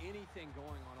we've get run. anything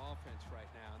going on offense right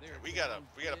now. They're We gotta down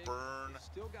big. burn. They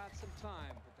still got some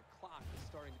time, but the clock is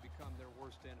starting to become their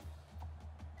worst enemy.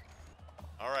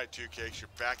 All right, 2Cakes,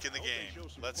 you're back in the game.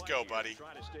 Let's go, buddy.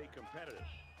 Try to stay competitive.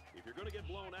 If you're going to get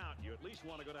blown out, you at least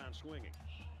want to go down swinging.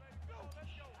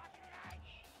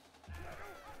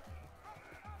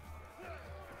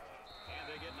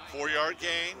 4-yard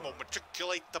gain will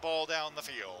matriculate the ball down the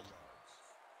field.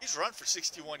 He's run for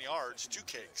 61 yards,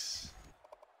 2Cakes.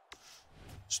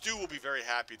 Stu will be very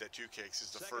happy that 2Cakes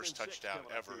is the first touchdown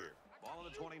ever Ball on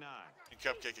the 29. in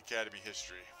Cupcake Academy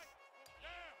history.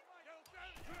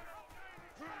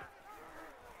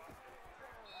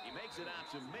 He makes it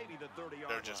out to maybe the 30-yard line.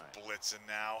 They're just blitzing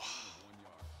now.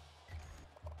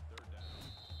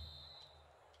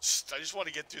 I just want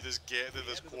to get through this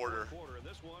quarter.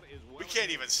 We can't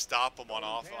even stop them on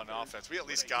offense. We at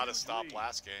least got to stop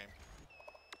last game.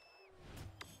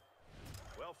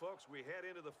 Well, folks, we head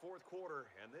into the 4th quarter,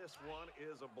 and this one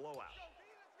is a blowout.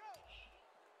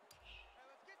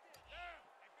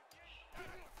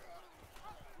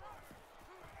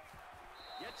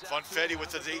 Funfetti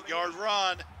with his 8-yard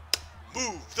run.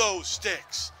 Move those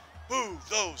sticks. Move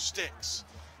those sticks.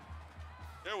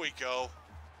 There we go.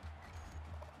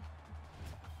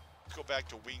 Let's go back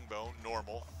to wing bone,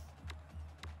 normal.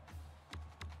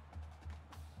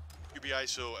 QB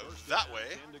ISO that way.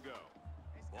 10 to go.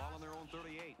 Ball on their own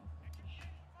 38.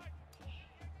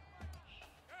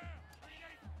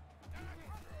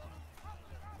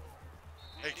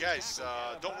 Hey guys,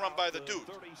 don't run by the dude.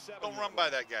 Don't run by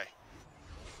that guy.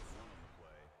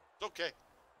 It's okay.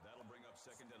 That'll bring up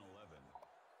 2nd and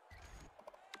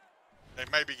 11. They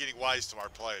might be getting wise to our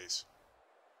plays.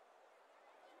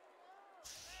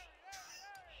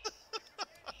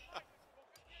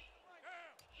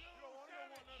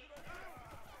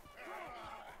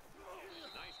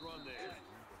 Nice run there.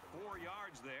 4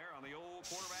 yards there on the old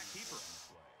quarterback keeper.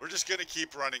 We're just gonna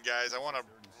keep running, guys.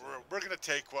 We're gonna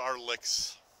take our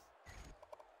licks.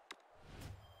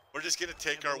 We're just gonna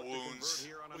take our wounds.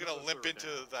 We're gonna limp into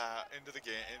the end of the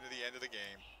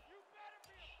game.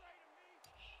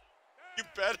 You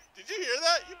better. Did you hear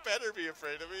that? You better be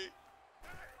afraid of me.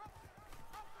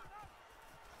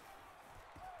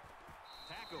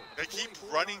 They keep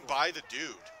running by the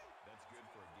dude.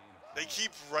 They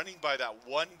keep running by that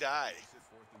one guy.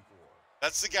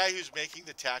 That's the guy who's making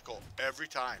the tackle every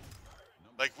time.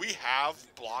 Like, we have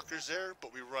blockers there,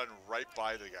 but we run right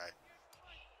by the guy.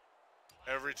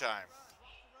 Every time.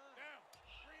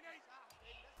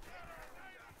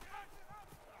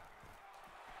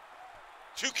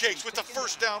 Two Cakes with the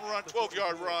first down run,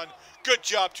 12-yard run. Good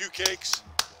job, Two Cakes.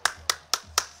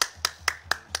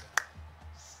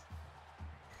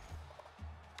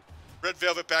 Red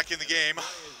Velvet back in the game.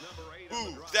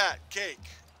 Ooh, that cake.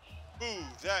 Ooh,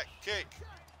 that cake.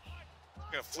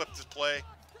 I'm going to flip this play.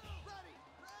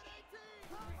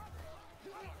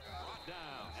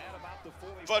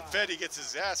 Funfetti gets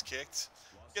his ass kicked.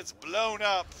 Gets blown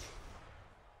up.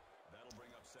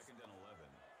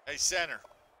 Hey, center.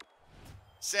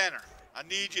 Center, I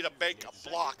need you to make a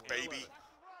block, baby.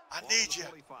 I need you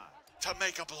to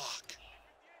make a block.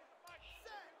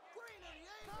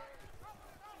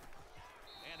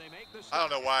 I don't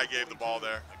know why I gave the ball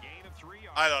there.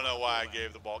 I don't know why I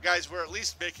gave the ball. Guys, we're at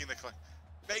least making the claim.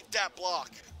 Make that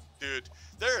block. Dude,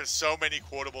 there are so many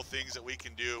quotable things that we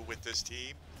can do with this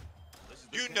team.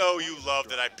 You know you love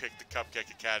that I picked the Cupcake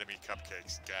Academy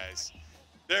Cupcakes, guys.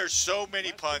 There's so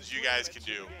many puns you guys can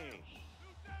do.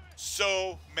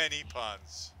 So many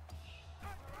puns.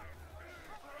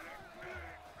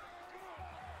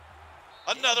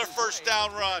 Another first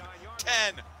down run.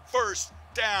 10 first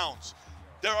downs.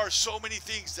 There are so many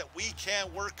things that we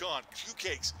can work on.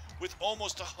 Cupcakes with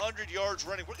almost 100 yards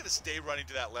running. We're going to stay running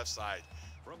to that left side.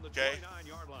 Okay?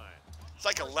 It's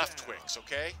like a left Twix,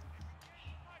 okay?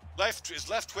 Is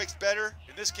left Twix better?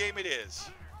 In this game, it is.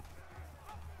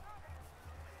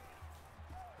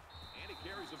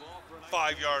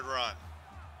 5-yard run.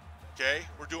 Okay?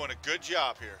 We're doing a good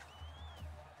job here.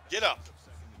 Get up.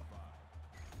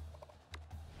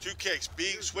 Cupcakes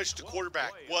being switched to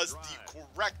quarterback was the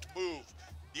correct move.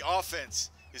 The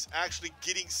offense is actually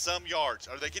getting some yards.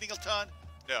 Are they getting a ton?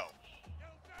 No.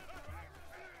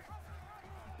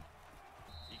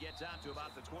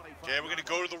 Okay, we're going to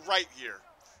go to the right here.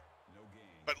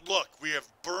 But look, we have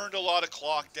burned a lot of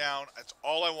clock down. That's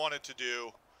all I wanted to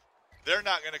do. They're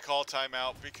not going to call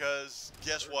timeout because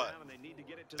guess what?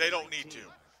 They don't need to.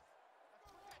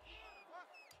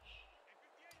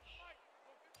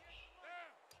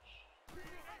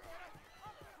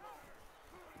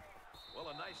 Well,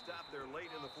 a nice stop there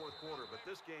late in the fourth quarter, but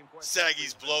this game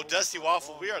Saggies blow Dusty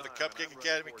Waffle. We are the Cupcake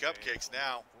Academy Cupcakes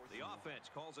now. The offense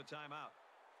calls a timeout.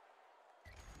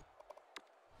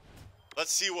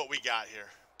 Let's see what we got here.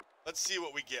 Let's see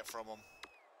what we get from them.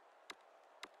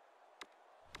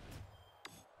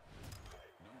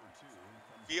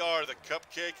 We are the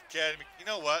Cupcake Academy. You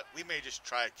know what? We may just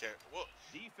try a kick.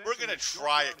 We're going to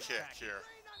try a kick here.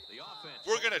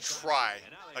 We're going to try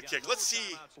a kick. Let's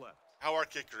see how our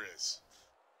kicker is.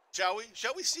 Shall we?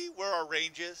 Shall we see where our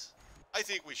range is? I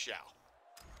think we shall.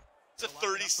 It's a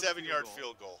 37-yard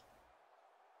field goal.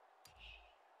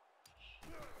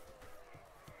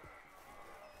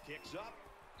 Kicks up,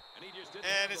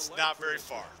 and it's not very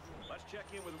far.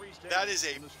 That is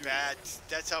a bad,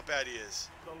 that's how bad he is.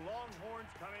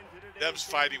 Them's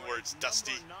fighting words,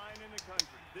 Dusty.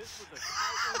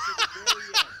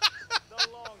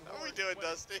 How are we doing,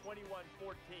 Dusty?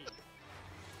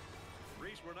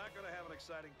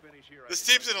 This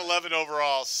team's an 11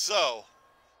 overall, so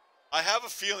I have a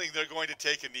feeling they're going to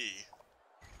take a knee.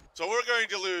 So we're going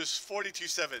to lose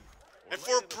 42-7. And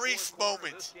for a brief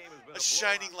moment, a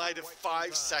shining light of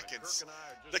 5 seconds,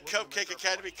 the Cupcake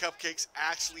Academy Cupcakes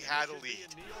actually had a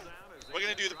lead. We're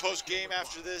going to do the post-game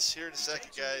after this here in a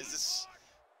second, guys.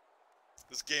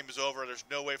 This game is over. There's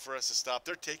no way for us to stop.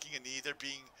 They're taking a knee. They're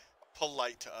being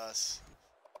polite to us.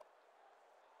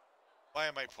 Why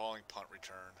am I calling punt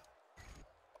return?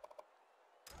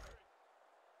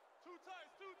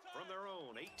 From their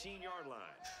own 18-yard line,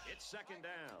 it's second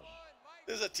down.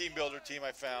 This is a team builder team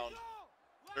I found.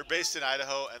 They're based in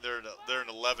Idaho, and they're an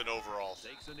 11 overall.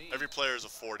 Every player is a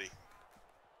 40.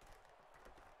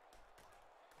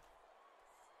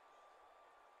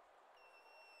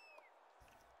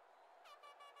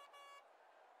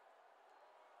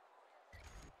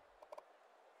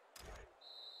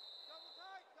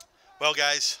 Well,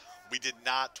 guys, we did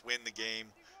not win the game,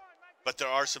 but there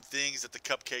are some things that the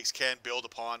Cupcakes can build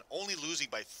upon, only losing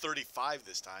by 35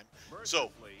 this time.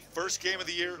 So, first game of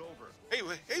the year. Hey,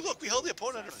 look, we held the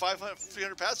opponent under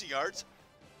 300 passing yards.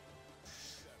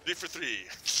 3 for 3.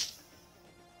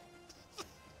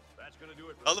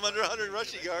 Held them under 100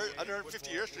 rushing yards, under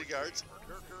 150 rushing yards.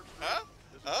 Huh?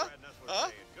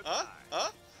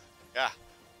 Yeah,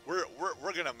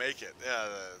 we're gonna make it.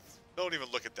 Don't even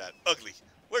look at that. Ugly.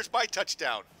 Where's my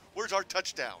touchdown? Where's our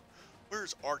touchdown?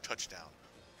 Where's our touchdown?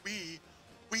 We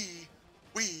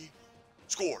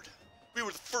scored. We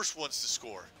were the first ones to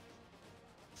score.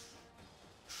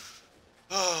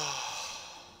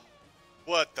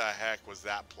 What the heck was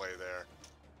that play there?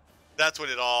 That's when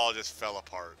it all just fell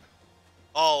apart.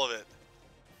 All of it.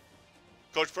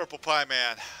 Coach Purple Pie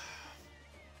Man.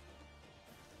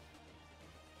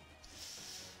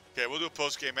 Okay, we'll do a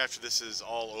post game after this is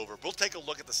all over. We'll take a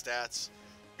look at the stats.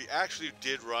 We actually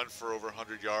did run for over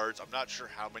 100 yards. I'm not sure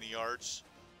how many yards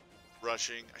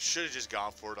rushing. I should have just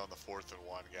gone for it on the 4th and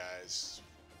 1, guys.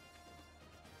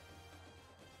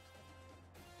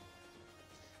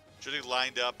 Should have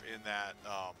lined up in that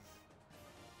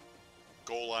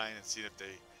goal line and seen if they...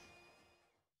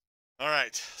 All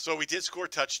right, so we did score a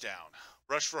touchdown.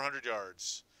 Rush for 100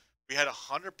 yards. We had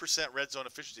 100% red zone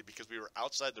efficiency because we were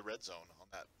outside the red zone on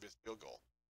that field goal.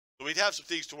 So we'd have some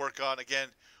things to work on. Again,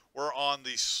 we're on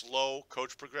the slow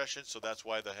coach progression, so that's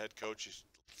why the head coach is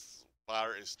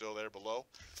still there below.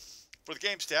 For the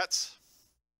game stats,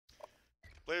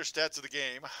 Player stats of the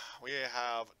game. We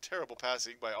have terrible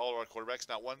passing by all of our quarterbacks.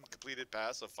 Not one completed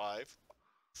pass of 5.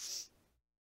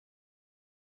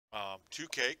 2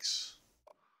 cakes.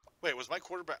 Wait, was my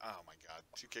quarterback? Oh my God,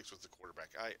 2 cakes was the quarterback.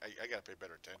 I gotta pay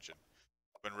better attention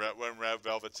when Red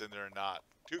Velvet's in there or not.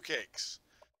 2 cakes.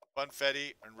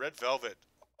 Funfetti and Red Velvet.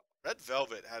 Red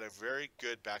Velvet had a very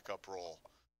good backup role.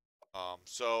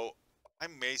 So I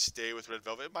may stay with Red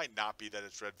Velvet. It might not be that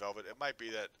it's Red Velvet. It might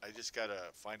be that I just gotta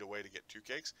find a way to get 2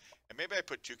 cakes, and maybe I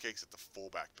put 2 cakes at the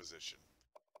fullback position.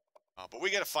 But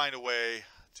we gotta find a way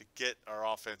to get our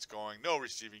offense going. No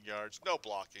receiving yards, no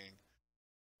blocking.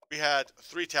 We had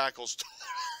 3 tackles.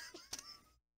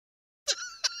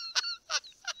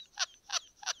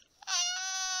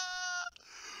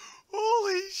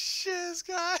 Holy shiz,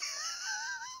 guy.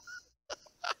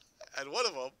 And one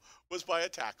of them was by a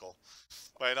tackle,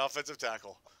 by an offensive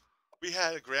tackle. We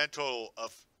had a grand total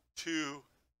of 2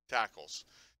 tackles.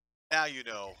 Now you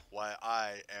know why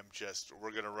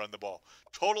we're going to run the ball.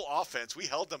 Total offense, we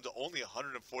held them to only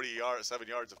 147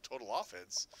 yards of total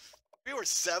offense. We were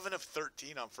 7 of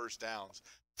 13 on first downs,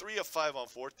 3 of 5 on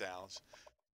fourth downs,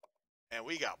 and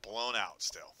we got blown out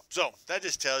still. So that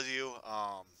just tells you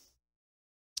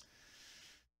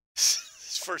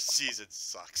this first season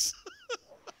sucks.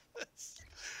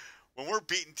 When we're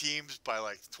beating teams by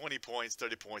like 20 points,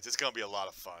 30 points, it's going to be a lot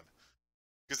of fun.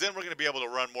 Because then we're going to be able to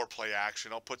run more play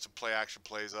action. I'll put some play action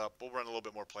plays up. We'll run a little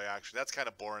bit more play action. That's kind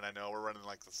of boring, I know. We're running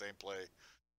like the same play.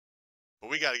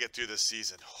 But we got to get through this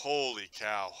season. Holy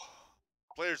cow.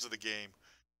 Players of the game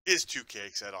is 2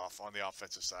 cakes head off on the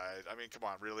offensive side. I mean, come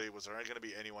on, really? Was there going to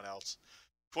be anyone else?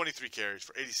 23 carries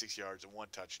for 86 yards and 1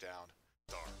 touchdown.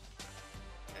 Star.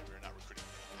 And we're not recruiting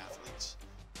any athletes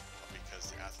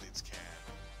because the athletes can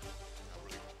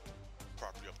really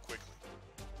prop you up quickly.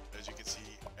 As you can see,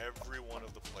 every one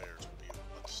of the players will be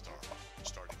a star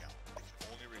starting out. I can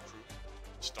only recruit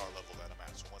the star level that I'm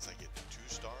at. So once I get to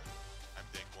 2-star, I'm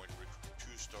then going to recruit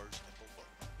 2 stars and below.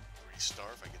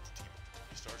 3-star if I get the team up to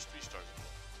 3 stars, 3 stars and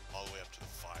below, all the way up to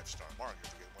the 5-star mark.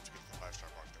 Once we get to the 5-star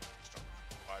mark, then we can start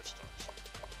recruiting 5 stars.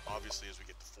 Obviously, as we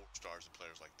get to 4 stars and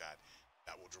players like that,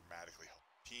 that will dramatically help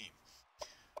the team.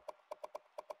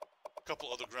 A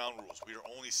couple other ground rules. We are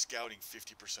only scouting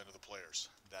 50% of the players.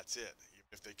 That's it.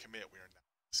 Even if they commit, we are not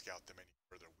going to scout them any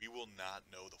further. We will not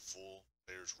know the full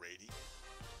player's rating,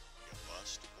 be a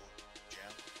bust or jam,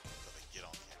 until they get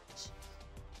on campus.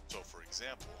 So, for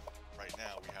example, right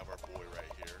now we have our boy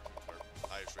right here, our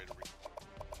highest rated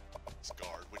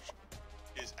guard, which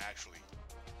is actually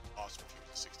awesome if he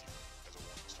was a 60 as a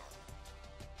 1-star.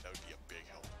 That would be a big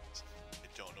help. I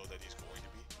don't know that he's going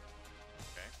to be.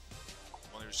 Okay?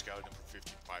 Only scouted him for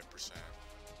 55%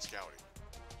 scouting.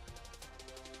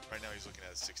 Right now he's looking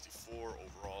at a 64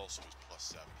 overall, so he's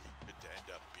 +7. He could end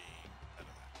up being none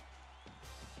of that.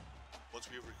 Once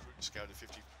we have recruited and scouted 50%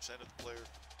 of the player,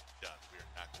 done. We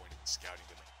are not going to be scouting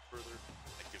them any further.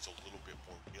 That gives a little bit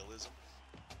more realism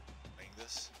playing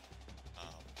this.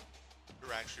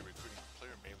 You're actually recruiting the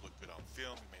player. May look good on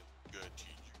film, he may look good to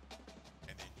you,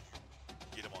 and then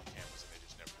you get them on campus and they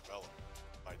just never develop.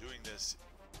 By doing this,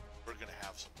 we're going to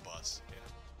have some busts in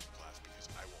our class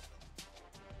because I won't know.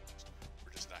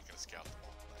 We're just not going to scout them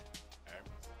all tonight. Okay?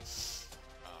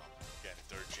 Again, if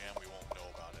they're a jam, we won't know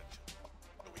about it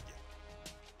until we get it.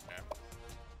 Okay?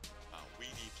 We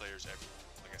need players everywhere.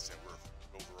 Like I said, we're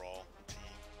overall